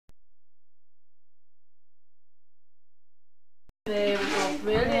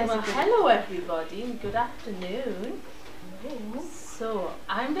Well, hello everybody and good afternoon. So,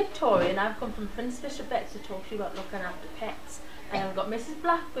 I'm Victoria and I've come from Prince Bishop Vets to talk to you about looking after pets. And I've got Mrs.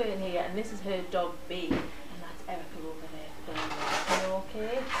 Blackburn here and this is her dog B. And that's Erica over there.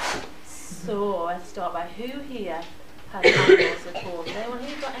 Okay? So, let's start by who here has animals at home? Anyone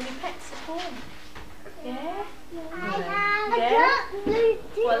here got any pets at home? Yeah? Yeah?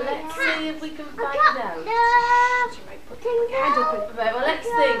 Well, let's see if we can find out. Right, well, let's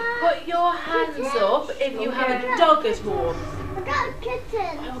see. Put your hands up if you have a dog at home. I got a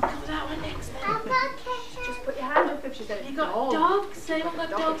kitten. I'll come that one next then. I've got a kitten. Just put your hand up if she said You got dogs? Anyone got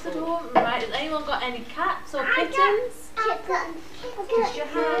dogs at home? Right, has anyone got any cats or kittens? Kittens. Kiss your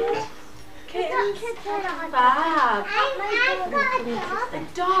hand. Kittens? Fab. I've got a dog. A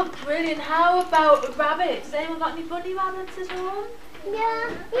dog, brilliant. How about rabbits? Has anyone got any bunny rabbits at home? Yeah.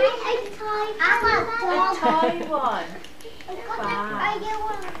 A A toy one. Fab.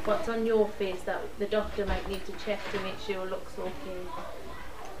 What's on your face that the doctor might need to check to make sure it looks okay?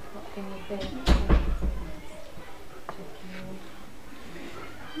 What can you think?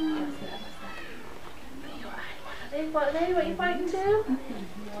 What are you pointing to?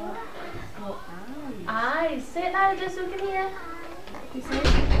 Eyes. Say it louder so we can hear.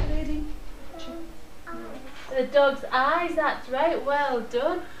 The dog's eyes, that's right, well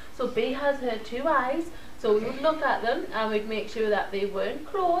done. So B has her two eyes, so we would look at them and we'd make sure that they weren't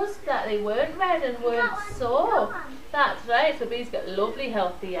closed, that they weren't red and weren't sore. That's right, so B's got lovely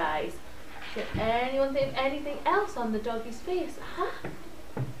healthy eyes. Did anyone think anything else on the doggy's face? Huh?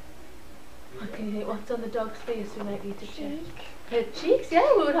 What can you think, what's on the dog's face we might need to check? Her cheeks,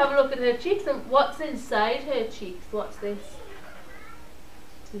 yeah, we would have a look at her cheeks and what's inside her cheeks. What's this?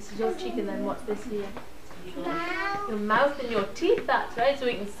 This is your cheek and then what's this here? Your mouth and your teeth, that's right, so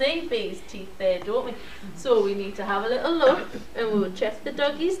we can see B's teeth there, don't we? So we need to have a little look and we'll check the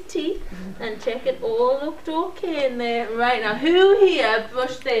doggy's teeth and check it all looked okay in there. Right, now who here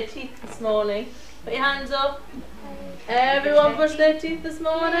brushed their teeth this morning? Put your hands up. Everyone brushed their teeth this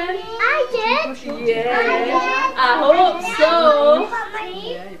morning? I did. Yeah, I hope so.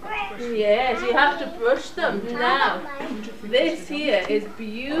 Yes, you have to brush them. Now, this here is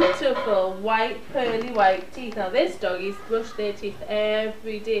beautiful white, pearly white teeth. Now this doggy's brushed their teeth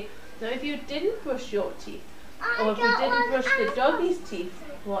every day. Now if you didn't brush your teeth, or if you didn't brush the doggy's teeth,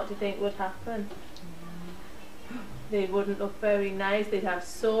 what do you think would happen? They wouldn't look very nice. They'd have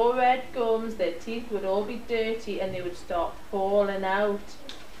sore red gums, their teeth would all be dirty and they would start falling out.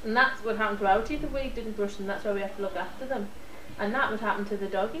 And that's what happened to our teeth if we didn't brush them. That's why we have to look after them. And that would happen to the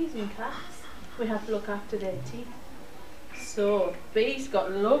doggies and cats. We have to look after their teeth. So, B's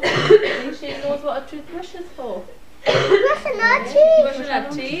got lovely. I think she knows what a toothbrush is for. Brushing our teeth. Brushing her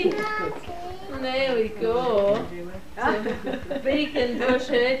teeth. There we go. So, B can brush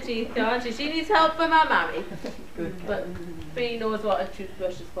her teeth, can't she? She needs help from her mammy. But B knows what a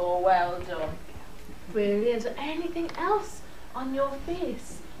toothbrush is for. Well done. Brilliant. So anything else on your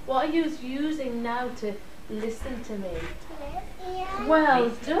face? What are you using now to listen to me? Well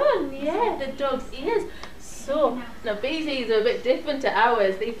done. Yeah, the dog's ears. So, now B's ears are a bit different to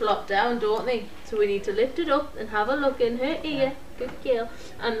ours. They flop down, don't they? So we need to lift it up and have a look in her ear. Good girl.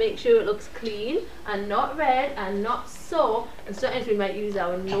 And make sure it looks clean and not red and not sore. And sometimes we might use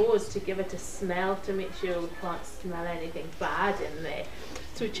our nose to give it a smell to make sure we can't smell anything bad in there.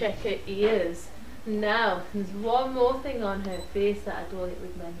 So we check her ears. Now, there's one more thing on her face that I don't think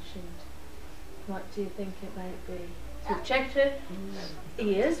we've mentioned. What do you think it might be? So we checked her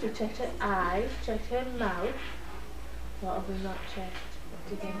ears, we checked her eyes, checked her mouth. What have we not checked? What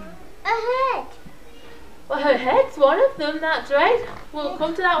do you think? A head. Well, her head's one of them, that's right. We'll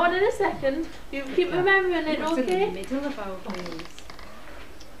come to that one in a second. You keep remembering it, okay? In the middle of our face.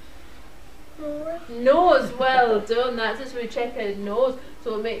 Nose, well done. That's just we check her nose,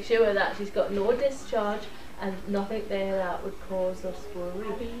 so we'll make sure that she's got no discharge and nothing there that would cause us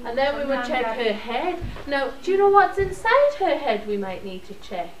worry. And then we would check her head. Now, do you know what's inside her head we might need to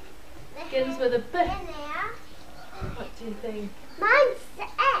check? Begins with a B. What do you think? Mine's the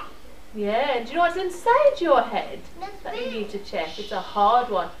egg. Yeah, and do you know what's inside your head that you need to check? It's a hard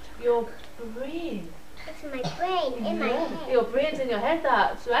one. Your brain. It's my brain in my head. Your brain's in your head,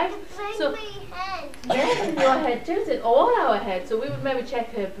 that's right. It's So, in my head. yeah, in your head too. It's in all our heads. So we would maybe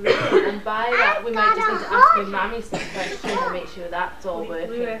check her brain, and by that we might just need to ask her mammy some questions and make sure that's all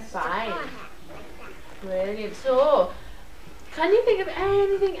working fine. Brilliant. So, can you think of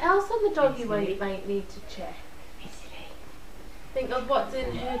anything else on the doggy we might need to check? Think of what's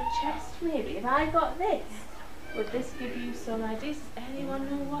in her chest maybe. Have I got this? Would this give you some ideas? Does anyone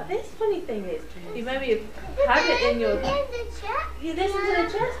know what this funny thing is? You maybe have had it in your... You listen to the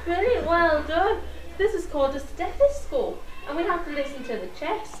chest? Brilliant, well done. This is called a stethoscope, and we have to listen to the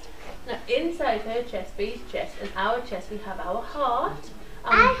chest. Now inside her chest, Bee's chest, and our chest, we have our heart.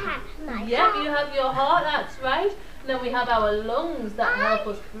 I have my Yep, heart. you have your heart, that's right. And then we have our lungs that help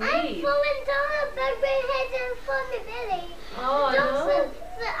us I'm breathe. falling down a bed with head for my belly. Oh,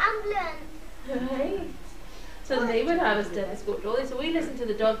 The ambulance. no. Right. So they would have a stethoscope, Dolly. So we listen to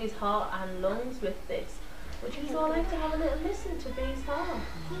the doggy's heart and lungs with this. Would you all like to have a little listen to Bee's heart?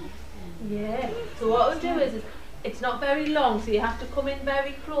 Yeah. So what we'll do is it's not very long, so you have to come in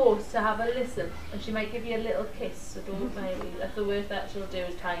very close to have a listen. And she might give you a little kiss, so don't mind me. That's the worst that she'll do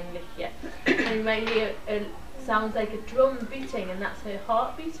is try and lick you. And you might hear it sounds like a drum beating, and that's her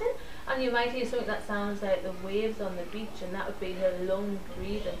heart beating. And you might hear something that sounds like the waves on the beach, and that would be her lung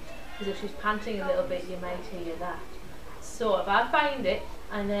breathing. Because if she's panting a little bit, you might hear that. So if I find it,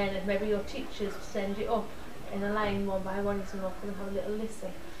 and then if maybe your teachers send you up in a line one by one, you can often have a little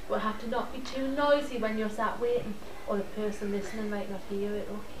listen. But have to not be too noisy when you're sat waiting, or the person listening might not hear it.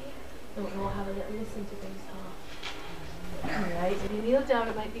 Okay, don't know, have a little listen to Bee's heart. Alright, if you kneel down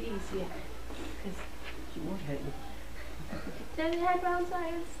it might be easier. She won't hurt you. Turn your head round so I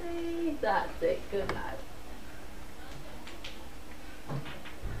can see. That's it, good lad.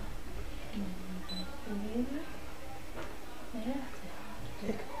 Yeah, that's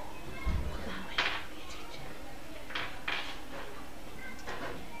it. That way,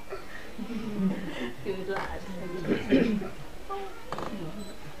 good lad.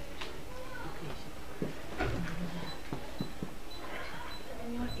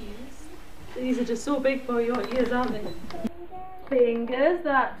 These are just so big for your ears, aren't they? Fingers,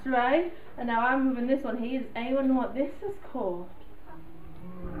 that's right. And now I'm moving this one here. Does anyone know what this is called?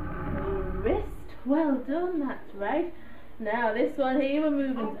 Wrist. Well done, that's right. Now this one here we're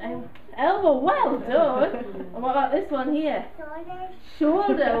moving elbow, well done. And what about this one here?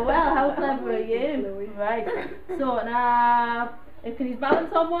 Shoulder, well, how clever are you? Right. So now, can you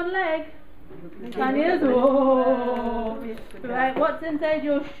balance on one leg? Can you? Oh. Right, what's inside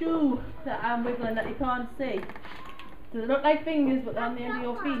your shoe that I'm wiggling that you can't see? Does it look like fingers but they're on the end of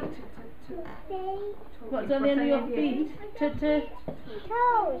your feet? What's on the end of your feet? Toes.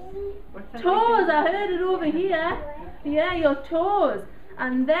 Toes, I heard it over here. Yeah, your toes.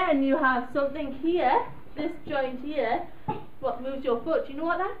 And then you have something here, this joint here, what moves your foot. Do you know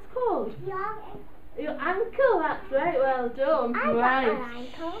what that's called? Your ankle, that's right, well done. Right.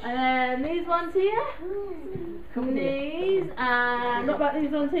 And then these ones here. Knees. And what about these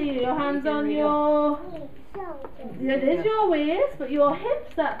ones here? Your hands on your... It is your waist, but your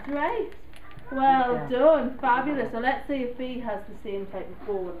hips, that's right. Well done, fabulous. So let's see if Bee has the same type of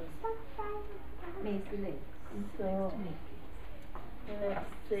bones. So, let's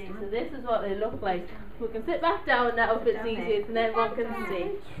see. So this is what they look like. We can sit back down now if it's easier, and then one can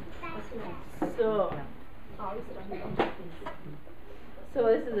see. So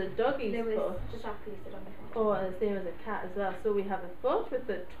this is a doggy's foot. Oh, and the same as a cat as well. So we have a foot with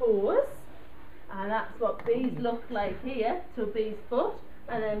the toes, and that's what Bee's look like here. So Bee's foot,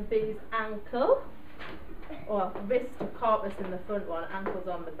 and then Bee's ankle, or wrist or carpus in the front one, ankle's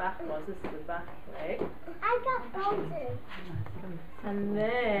on the back one. So this is the back leg. I got bones. And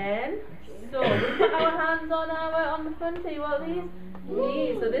then, so we put our hands on the front here. What are these?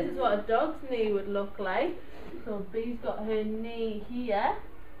 Knees. So this is what a dog's knee would look like. So Bee's got her knee here,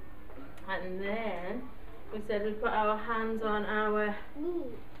 and then we said we put our hands on our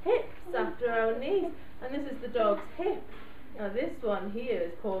hips after our knees, and this is the dog's hip. Now this one here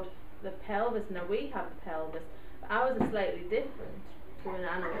is called the pelvis. Now we have a pelvis, but ours is slightly different to an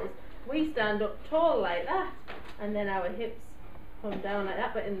animal's. We stand up tall like that, and then our hips come down like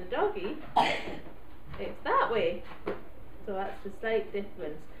that, but in the doggy, it's that way. So that's the slight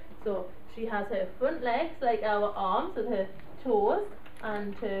difference. So she has her front legs like our arms with her toes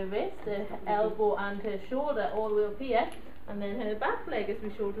and her wrist, her elbow and her shoulder all the way up here, and then her back leg as we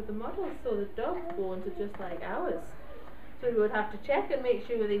showed with the model. So the dog's bones are just like ours. So we would have to check and make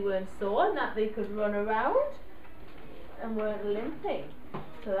sure they weren't sore and that they could run around and weren't limping.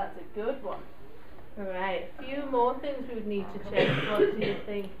 So that's a good one. Alright, a few more things we would need to check. What do you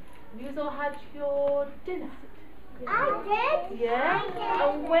think? Have you all had your dinner? I did. Yeah? I did.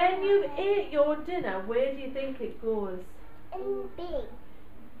 And when you ate your dinner, where do you think it goes? Big.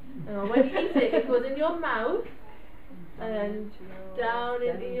 When you eat it, it goes in your mouth and down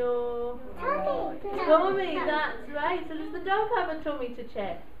into your tummy. That's right. So does the dog have a tummy to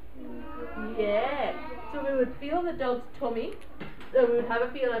check? Yeah. So we would feel the dog's tummy So we would have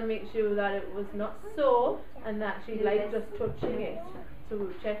a feel and make sure that it was not sore and that she liked us touching it. So we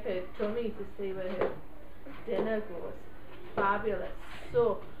would check her tummy to see where her dinner goes. Fabulous.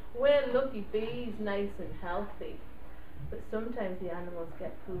 So we're lucky Bee's nice and healthy. But sometimes the animals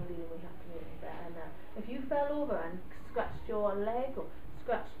get poorly and we have to make it better now. If you fell over and scratched your leg or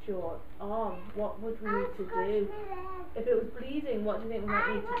scratched your arm, what would we need to do? If it was bleeding, what do you think we might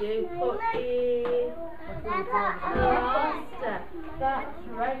need to do? Put a plaster. That's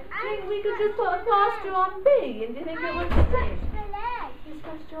right. Do you think we could just put a plaster on B and do you think it would stick? You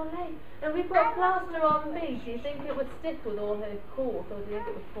scratched your leg. And we put a plaster on B, do you think it would stick with all her coat or do you think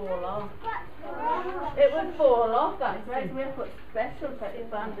it would fall off? It would fall off, that's right. So we have to put special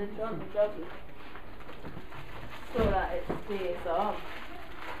protective bandage on the doggy so that it stays on.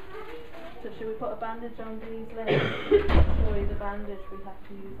 So should we put a bandage on Bee's leg? Show you the bandage we have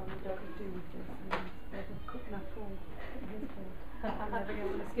to use on the doggy too.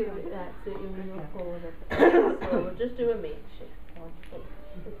 So we'll just do a makeshift one.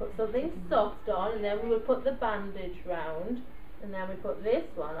 We put something soft on and then we will put the bandage round and then we put this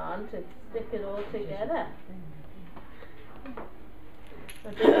one on to stick it all together.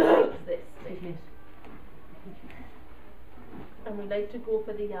 So just like this thing. And we like to go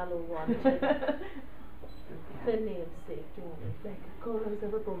for the yellow one too. For namesake, don't we? Like the colours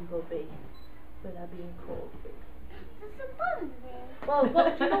of a bumblebee without being called bee. It's a bumblebee.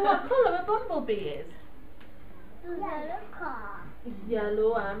 Well, do you know what colour a bumblebee is? Yellow car.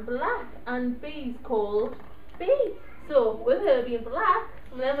 Yellow and black, and Bee's called Bee. So with her being black,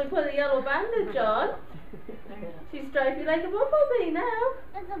 and then we put a yellow bandage on, she's stripy like a bumblebee now.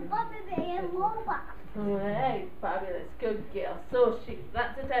 It's a bumblebee and robot. Right, fabulous, good girl. So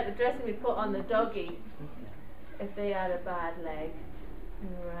that's the type of dressing we put on the doggy if they had a bad leg.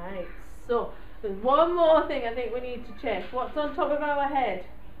 Right, so there's one more thing I think we need to check. What's on top of our head?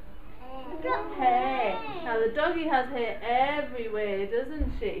 Hair. Now the doggy has hair everywhere,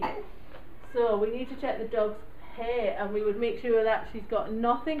 doesn't she? So we need to check the dog's hair and we would make sure that she's got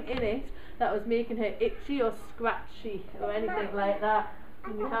nothing in it that was making her itchy or scratchy or anything like that.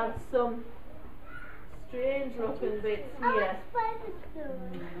 And we have some strange looking bits here.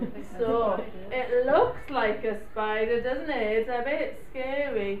 So it looks like a spider, doesn't it? It's a bit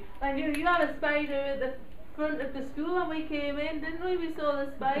scary. And you have a spider at the front of the school when we came in, didn't we? We saw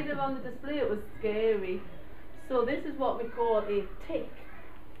the spider on the display. It was scary. So this is what we call a tick.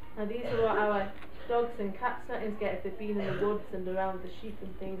 And these are what our dogs and cats sometimes get if they've been in the woods and around the sheep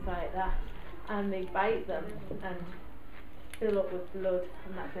and things like that. And they bite them and fill up with blood,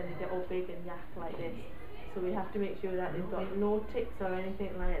 and that's when they get all big and yak like this. So we have to make sure that they've got no ticks or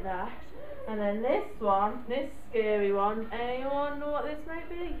anything like that. And then this one, this scary one, anyone know what this might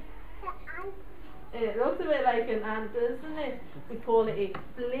be? It looks a bit like an ant, doesn't it? We call it a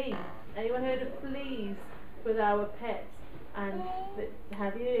flea. Anyone heard of fleas with our pets? And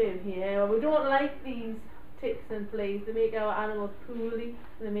have you? Yeah, well, we don't like these ticks and fleas. They make our animals poorly,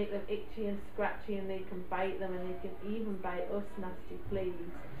 and they make them itchy and scratchy, and they can bite them, and they can even bite us nasty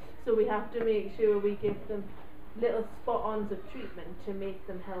fleas. So we have to make sure we give them little spot-ons of treatment to make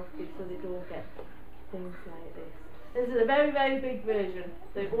them healthy so they don't get things like this. This is a very, very big version.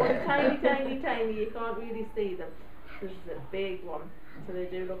 They're all tiny, tiny, tiny. You can't really see them. This is a big one. So they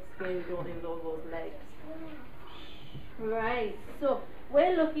do look scary, don't they, with all those legs. Right, so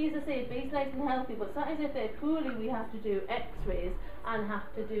we're lucky, as I say, Bee's nice and healthy, but sometimes if they're poorly we have to do x-rays and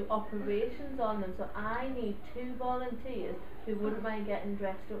have to do operations on them. So I need 2 volunteers who wouldn't mind getting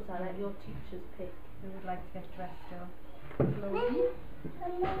dressed up, so I let your teachers pick. Who would like to get dressed up?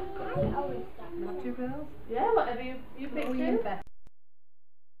 Not 2 girls? Yeah, whatever you pick too.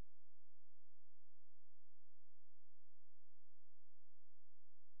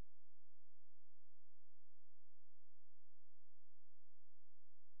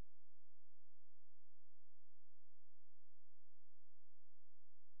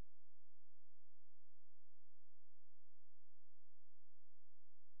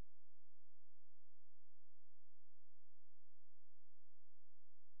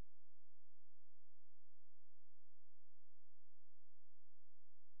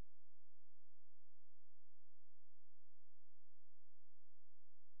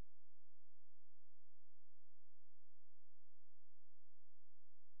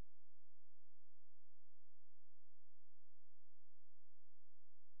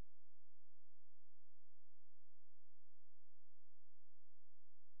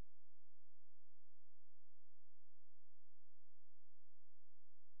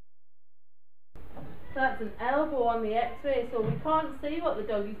 So that's an elbow on the x-ray, so we can't see what the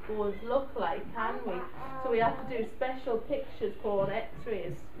doggy's bones look like, can we? So we have to do special pictures called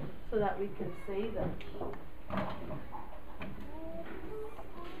x-rays so that we can see them.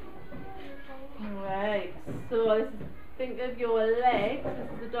 Right, so think of your legs. This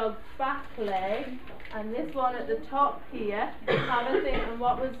is the dog's back leg, and this one at the top here. Have a think, and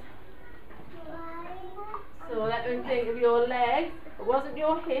what was... So let me think of your legs. It wasn't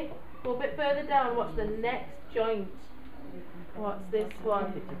your hip. Go a bit further down. What's the next joint? What's this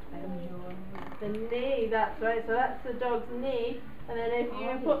one? The knee. That's right. So that's the dog's knee. And then if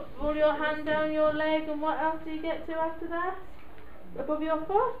you roll your hand down your leg, and what else do you get to after that? Above your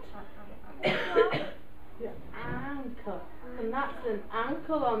foot? Your ankle. And that's an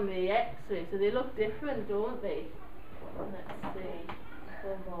ankle on the x-ray. So they look different, don't they? Let's see.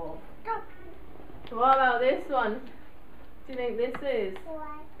 One more. What about this one? What do you think this is?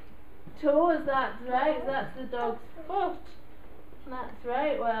 Toes, that's right. That's the dog's foot. That's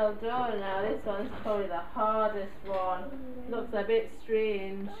right, well done. Now this one's probably the hardest one. Looks a bit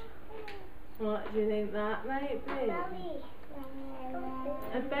strange. What do you think that might be?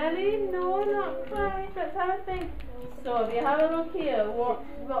 A belly? No, not quite. Let's have a think. So if you have a look here,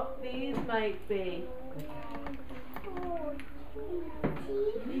 what these might be.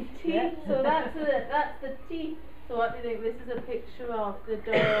 Teeth. So that's the teeth. So what do you think this is a picture of? The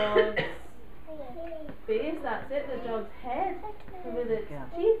dog's face, that's it, the dog's head with its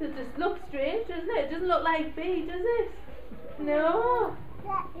teeth. It just looks strange, doesn't it? It doesn't look like B, does it? No.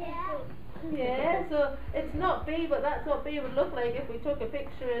 Yeah, so it's not B, but that's what B would look like if we took a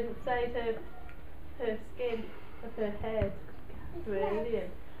picture inside her skin of her head.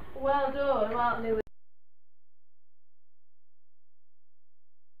 Brilliant. Well done. Well,